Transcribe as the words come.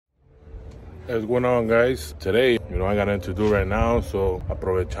What's going on, guys? Today, I got nothing to do right now, so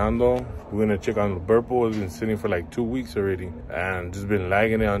aprovechando, we're gonna check on the Burple. It's been sitting for like 2 weeks already, and just been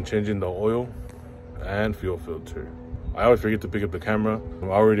lagging it on changing the oil and fuel filter. I always forget to pick up the camera. I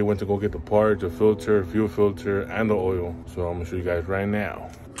already went to go get the part, the filter, fuel filter, and the oil. So I'm gonna show you guys right now.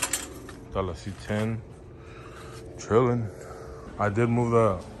 Dollar C10, chilling. I did move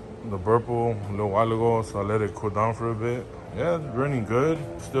the Burple a little while ago, so I let it cool down for a bit. Yeah, it's running good.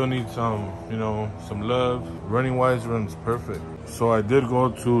 Still need some, some love. Running wise, runs perfect. So I did go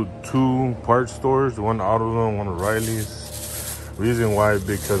to 2 parts stores, one AutoZone, one O'Reilly's. Reason why,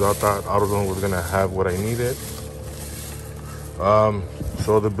 because I thought AutoZone was gonna have what I needed.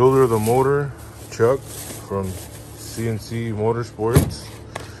 So the builder of the motor, Chuck from CNC Motorsports,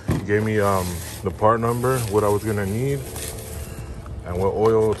 gave me the part number, what I was gonna need, and what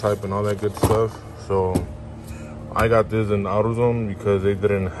oil type and all that good stuff. So I got this in AutoZone because they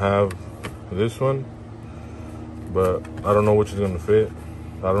didn't have this one, but I don't know which is gonna fit.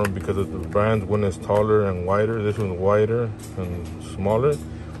 I don't know, because of the brands, one is taller and wider. This one's wider and smaller.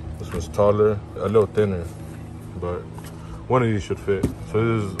 This one's taller, a little thinner, but one of these should fit.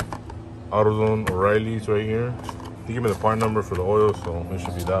 So this is AutoZone O'Reilly's right here. He gave me the part number for the oil, so it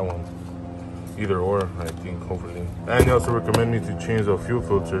should be that one. Either or, I think, hopefully. And he also recommended me to change the fuel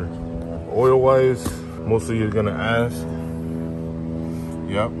filter. Oil-wise, mostly you're gonna ask.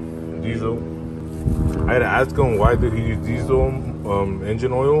 Yep, diesel. I had to ask him why did he use diesel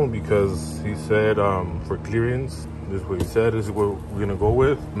engine oil, because he said for clearance, this is what he said, this is what we're gonna go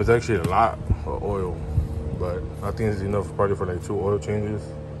with. It's actually a lot of oil, but I think it's enough probably for like 2 oil changes,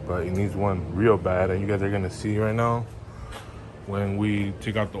 but it needs one real bad, and you guys are gonna see right now when we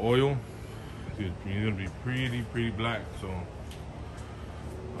take out the oil. It's gonna be pretty black, so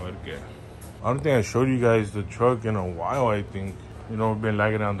okay. I don't think I showed you guys the truck in a while. I think, we've been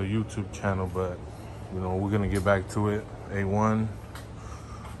lagging on the YouTube channel, but we're gonna get back to it. A1,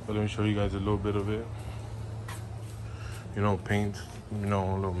 but let me show you guys a little bit of it. Paint, a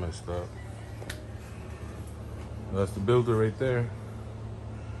little messed up. That's the builder right there.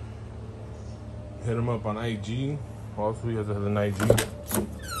 Hit him up on IG. Also, he has an IG.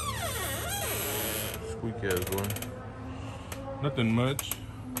 Squeaky ass one. Nothing much.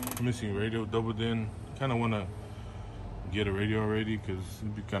 Missing radio, doubled in. Kind of want to get a radio already because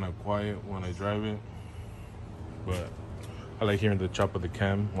it'd be kind of quiet when I drive it. But I like hearing the chop of the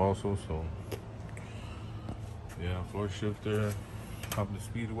cam also. So yeah, floor shifter, top of the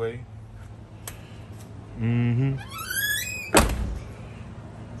speedway. Yeah,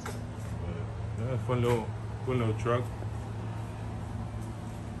 fun little truck.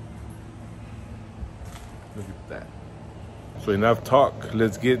 Look at that. So enough talk,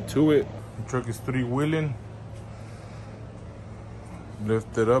 let's get to it. The truck is 3-wheeling.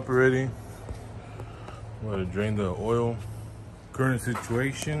 Lift it up already. I'm gonna drain the oil. Current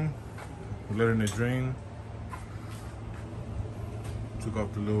situation, letting it drain. Took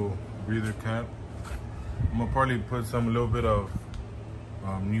off the little breather cap. I'm gonna probably put a little bit of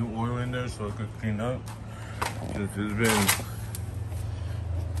new oil in there so it could clean up. Since it's been,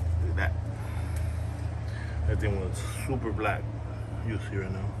 look at that. That thing was super black. You'll see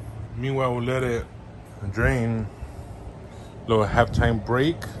right now. Meanwhile, we'll let it drain. Little halftime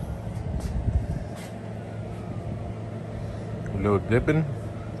break. A little dipping.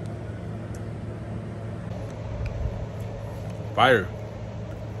 Fire.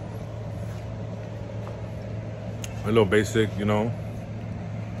 A little basic,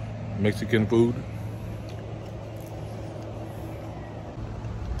 Mexican food.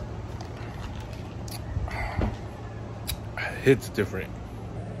 Hits different.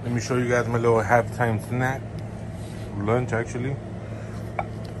 Let me show you guys my little halftime snack. Lunch, actually.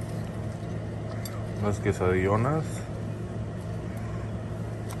 Las quesadillonas.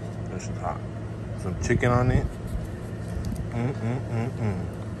 This is hot. Some chicken on it.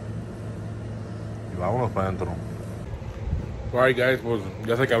 Y vámonos para adentro. Alright, guys, pues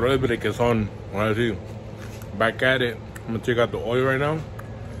ya se acabó el requesón. Ahora sí, back at it. I'm gonna check out the oil right now.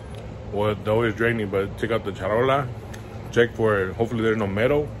 Well, the oil is draining, but check out the charola. Check for, hopefully there's no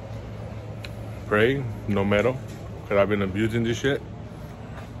metal. Pray, no metal, because I've been abusing this shit.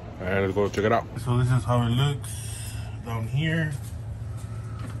 And let's go check it out. So this is how it looks down here.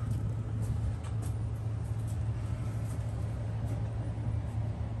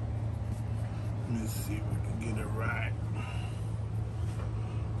 Let's see if we can get it right.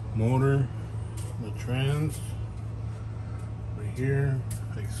 Motor, the trans, right here,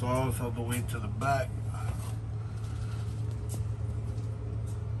 exhaust all the way to the back.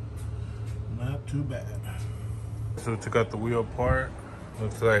 Not too bad. So we took out the wheel apart.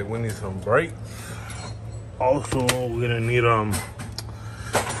 Looks like we need some brakes. Also, we're gonna need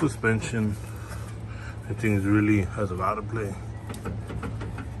suspension. I think it really has a lot of play.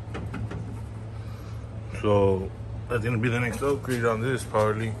 So that's gonna be the next upgrade on this,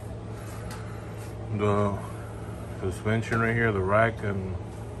 probably. The suspension right here, the rack and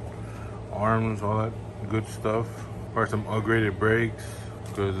arms, all that good stuff. Or some upgraded brakes,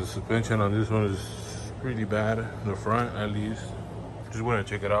 because the suspension on this one is pretty bad. The front, at least. Just want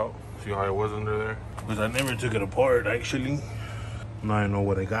to check it out, see how it was under there. Because I never took it apart, actually. Now I know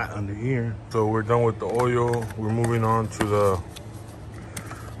what I got under here. So we're done with the oil. We're moving on to the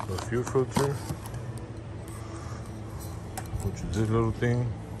fuel filter, which is this little thing.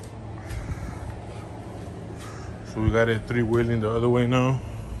 So we got it three-wheeling the other way now.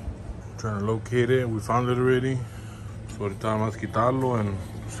 Trying to locate it. We found it already. So the time let's quitarlo and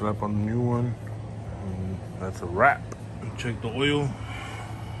slap on the new one. And that's a wrap. Check the oil.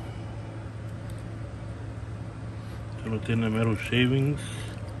 Solo tiene metal shavings.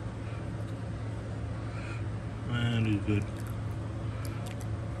 And it's good.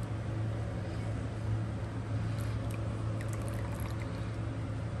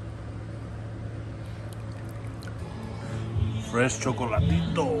 Fresh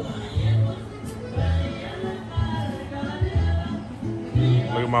chocolatito.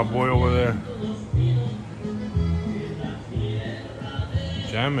 Look at my boy over there.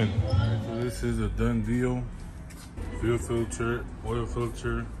 Jamming. So this is a done deal. Fuel filter, oil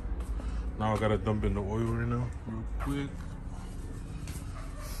filter. Now I gotta dump in the oil right now, real quick.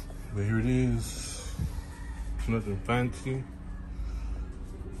 But here it is. It's nothing fancy.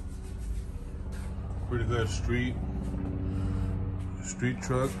 Pretty good street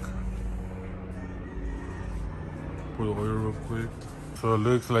truck. Pour the oil real quick. So it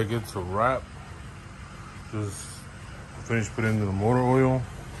looks like it's a wrap. Just finished putting in the motor oil.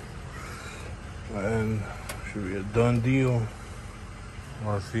 And should be a done deal.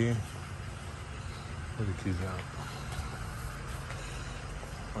 Wanna see? Where the keys at?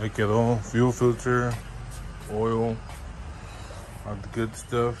 Ahí quedó. Fuel filter, oil, all the good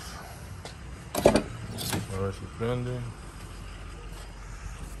stuff. Ahora se prende.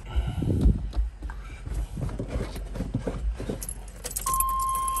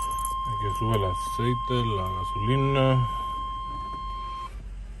 Aquí sube el aceite, la gasolina.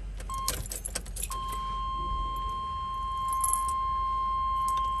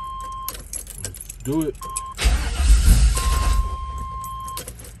 Do it.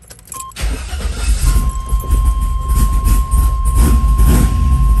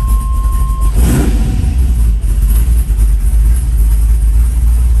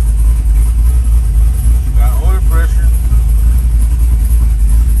 Got oil pressure.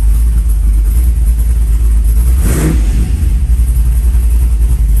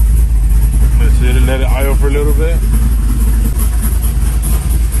 Let's sit and let it idle for a little bit.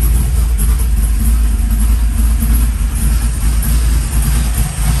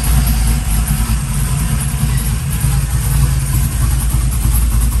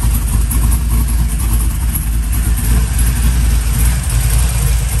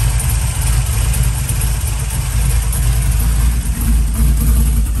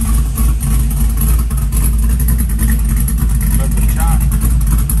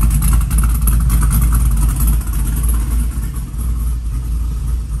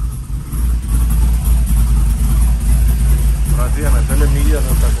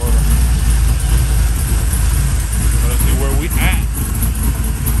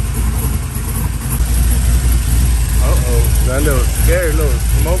 Got a little scary, a little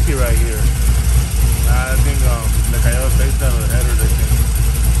smoky right here. I think le cayó aceite on the header, I think.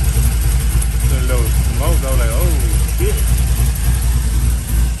 A little smoke, I was like, oh shit.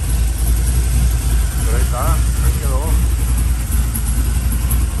 Pero ahí está, ahí quedó.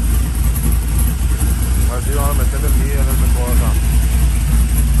 Así vamos a meterle millas a esa cosa.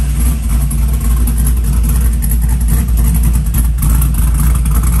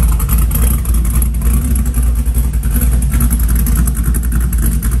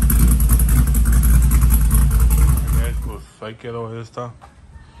 Ahí quedó esta.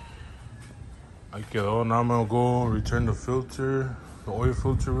 Ahí quedó. Now I'm gonna go return the filter, the oil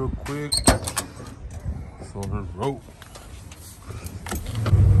filter real quick. So let's roll.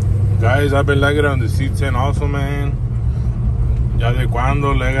 Guys, I've been liking on the C10 also, man. Ya de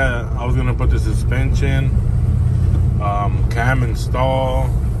cuando I was gonna put the suspension, cam install.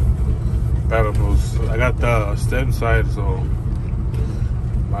 Pero pues I got the stem side, so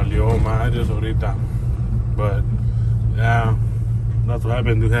valió madres ahorita. But yeah, that's what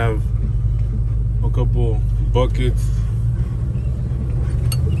happened. We have a couple buckets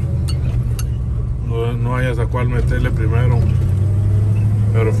no hayas a cuál meterle primero.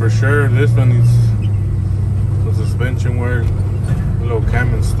 But for sure, this one needs the suspension work, a little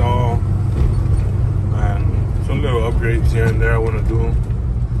cam install, and some little upgrades here and there I want to do.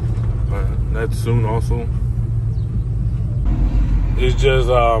 But that's soon also. It's just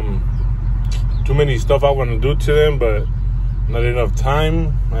too many stuff I want to do to them, but not enough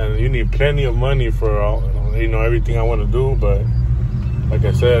time, and you need plenty of money for all, you know, everything I want to do. But like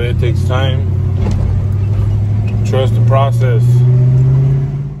I said, it takes time. Trust the process.